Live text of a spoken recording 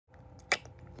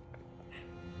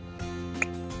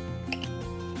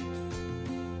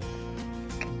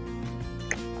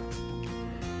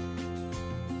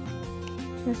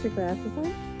got your glasses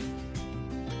on?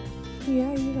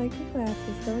 Yeah, you like your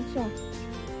glasses, don't ya?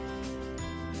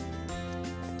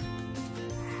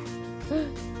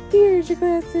 Here's your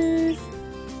glasses.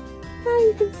 Now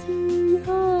you can see,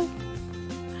 huh?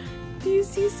 Do you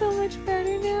see so much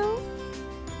better now?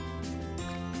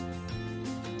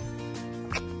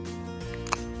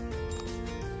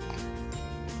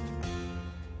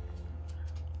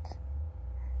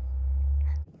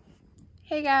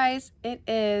 Hey guys, it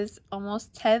is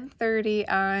almost 10:30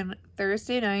 on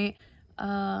Thursday night.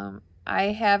 I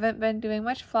haven't been doing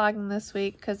much vlogging this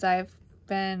week because I've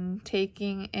been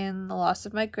taking in the loss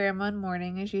of my grandma in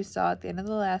mourning, as you saw at the end of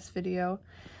the last video.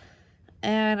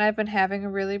 And I've been having a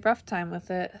really rough time with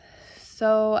it.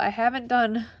 So I haven't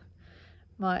done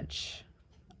much.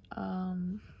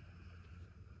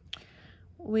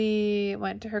 We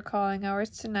went to her calling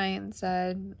hours tonight and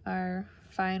said our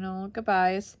final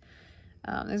goodbyes.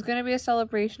 There's going to be a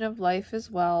celebration of life as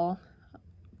well,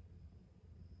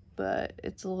 but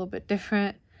it's a little bit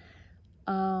different.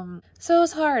 So it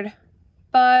was hard,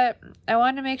 but I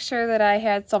wanted to make sure that I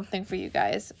had something for you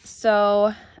guys.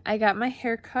 So I got my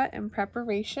hair cut in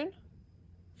preparation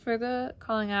for the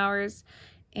calling hours,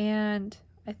 and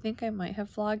I think I might have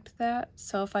vlogged that.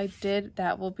 So if I did,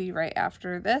 that will be right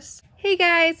after this. Hey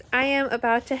guys, I am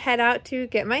about to head out to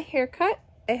get my hair cut.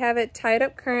 I have it tied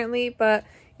up currently, but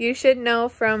you should know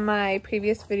from my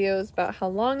previous videos about how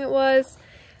long it was.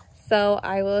 So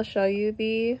I will show you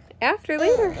the after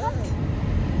later.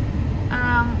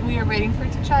 We are waiting for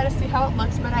it to try to see how it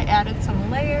looks, but I added some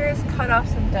layers, cut off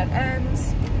some dead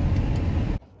ends.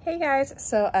 Hey guys,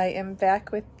 so I am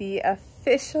back with the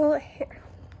official hair.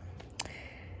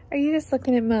 Are you just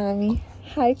looking at mommy?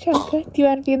 Hi Chunka, do you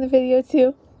want to be in the video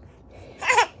too?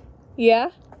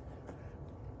 Yeah?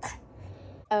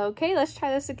 Okay, let's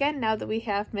try this again now that we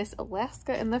have Miss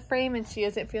Alaska in the frame and she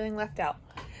isn't feeling left out.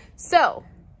 So,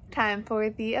 time for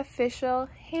the official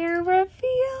hair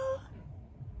reveal.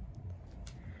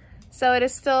 So it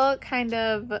is still kind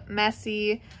of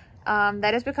messy.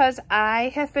 That is because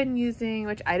I have been using,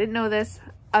 which I didn't know this,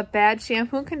 a bad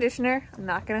shampoo and conditioner. I'm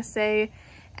not going to say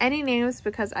any names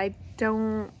because I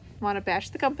don't want to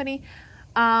bash the company.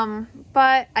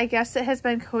 But I guess it has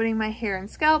been coating my hair and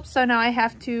scalp. So now I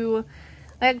have to,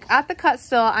 like at the cut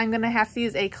still, I'm going to have to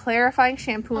use a clarifying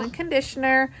shampoo and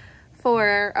conditioner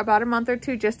for about a month or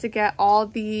two just to get all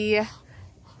the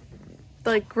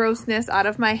like grossness out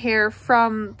of my hair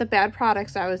from the bad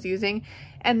products I was using.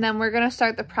 And then we're going to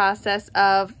start the process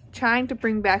of trying to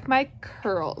bring back my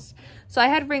curls. So I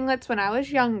had ringlets when I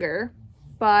was younger,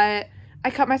 but I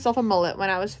cut myself a mullet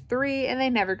when I was 3 and they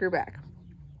never grew back.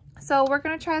 So we're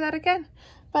going to try that again.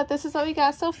 But this is what we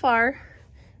got so far.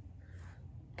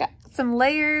 Got some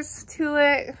layers to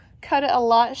it, cut it a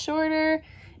lot shorter.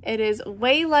 It is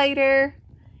way lighter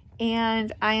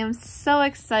and I am so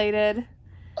excited.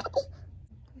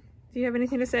 Do you have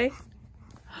anything to say?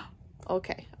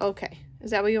 Okay.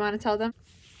 Is that what you want to tell them?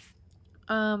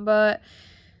 But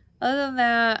other than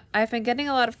that, I've been getting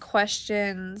a lot of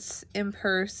questions in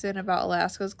person about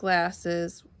Alaska's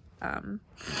glasses.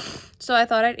 So I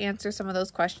thought I'd answer some of those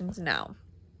questions now.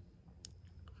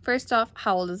 First off,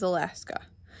 how old is Alaska?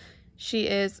 She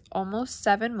is almost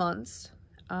 7 months.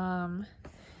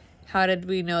 How did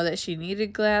we know that she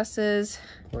needed glasses?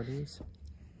 4 days.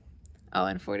 Oh,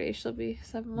 in 4 days she'll be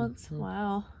 7 months. Mm-hmm.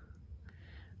 Wow.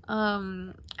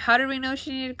 How did we know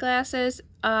she needed glasses?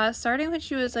 Starting when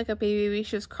she was like a baby,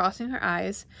 she was crossing her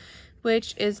eyes,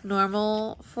 which is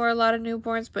normal for a lot of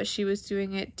newborns, but she was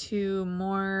doing it to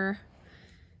more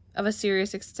of a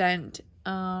serious extent.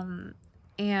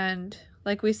 And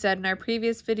like we said in our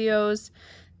previous videos,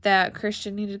 that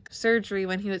Christian needed surgery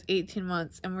when he was 18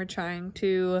 months, and we're trying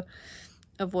to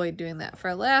avoid doing that for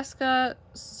Alaska.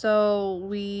 So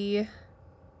we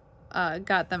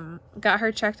got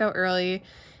her checked out early,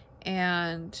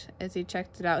 and as he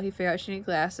checked it out, he figured out she needed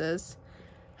glasses.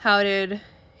 How did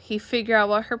he figure out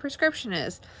what her prescription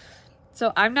is?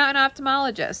 So I'm not an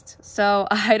ophthalmologist, so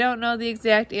I don't know the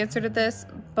exact answer to this,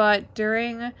 but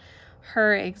during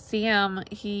her exam,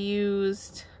 he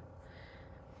used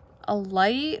a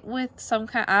light with some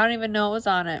kind, I don't even know what was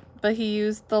on it, but he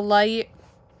used the light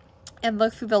and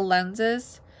looked through the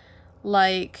lenses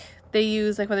like they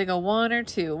use like when they go 1 or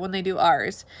 2 when they do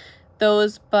ours.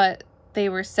 Those, but they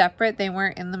were separate, they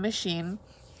weren't in the machine.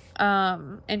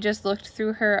 And just looked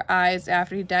through her eyes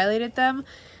after he dilated them.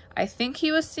 I think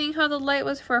he was seeing how the light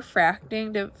was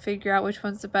refracting to figure out which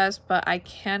one's the best, but I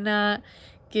cannot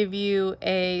give you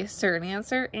a certain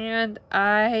answer, and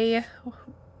I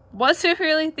wasn't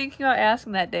really thinking about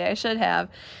asking that day. I should have,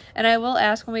 and I will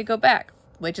ask when we go back,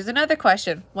 which is another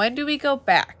question. When do we go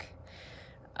back?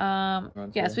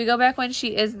 Yes, we go back when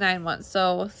she is 9 months,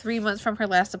 so 3 months from her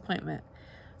last appointment.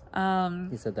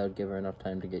 He said that would give her enough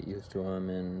time to get used to him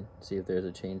and see if there's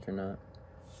a change or not.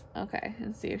 Okay,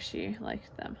 and see if she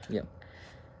liked them. Yep.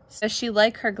 Does she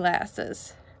like her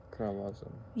glasses? Carl loves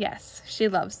them. Yes, she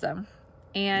loves them.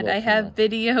 And I have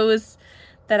videos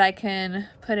that I can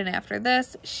put in after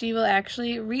this. She will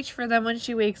actually reach for them when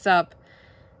she wakes up.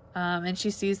 And she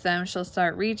sees them, she'll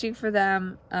start reaching for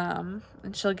them. And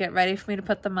she'll get ready for me to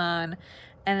put them on.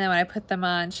 And then when I put them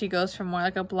on, she goes from more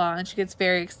like a blonde. And she gets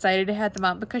very excited to have them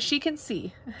on because she can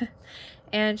see.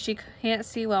 And she can't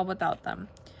see well without them.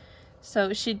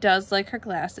 So she does like her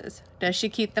glasses. Does she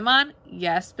keep them on?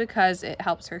 Yes, because it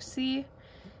helps her see.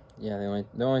 Yeah,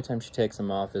 the only time she takes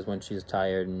them off is when she's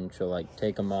tired, and she'll like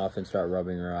take them off and start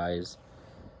rubbing her eyes.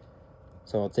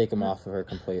 So I'll take them off of her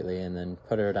completely and then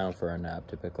put her down for a nap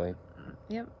typically.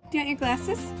 Yep. Do you want your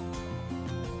glasses?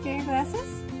 Do you want your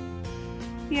glasses?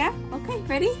 Yeah? Okay,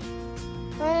 ready?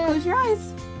 Close your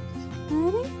eyes.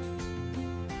 Ready?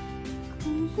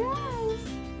 Close your eyes.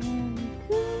 There we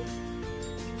go.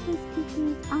 Let's get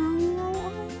these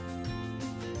eyes.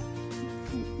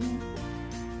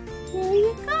 There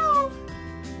you go.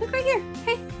 Look right here.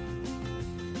 Hey.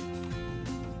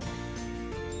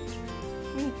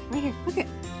 Right here. Look it.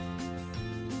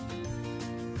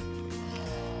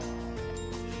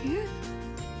 Yeah.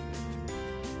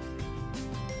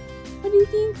 What do you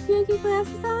think? Do you like your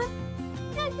glasses on?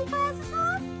 Do you like your glasses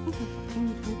on? Okay.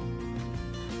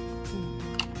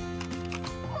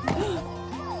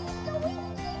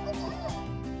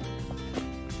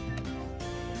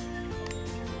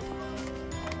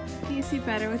 Can you see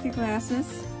better with your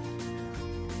glasses?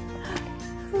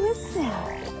 Who is that?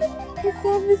 Is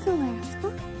that Miss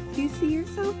Alaska? Do you see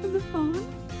yourself in the phone?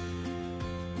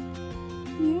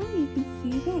 Yeah, you can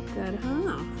see that good,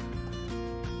 huh?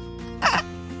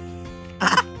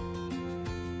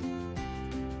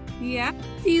 Yeah?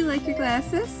 Do you like your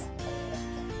glasses?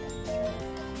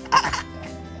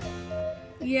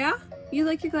 Yeah? You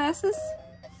like your glasses?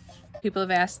 People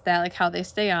have asked that, like how they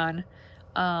stay on.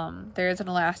 There's an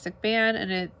elastic band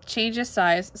and it changes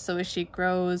size, so as she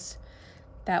grows,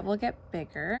 that will get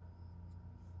bigger.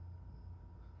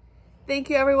 Thank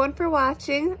you everyone for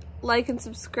watching. Like and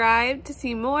subscribe to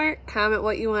see more. Comment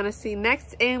what you want to see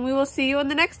next, and we will see you on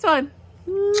the next one.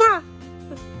 Mwah!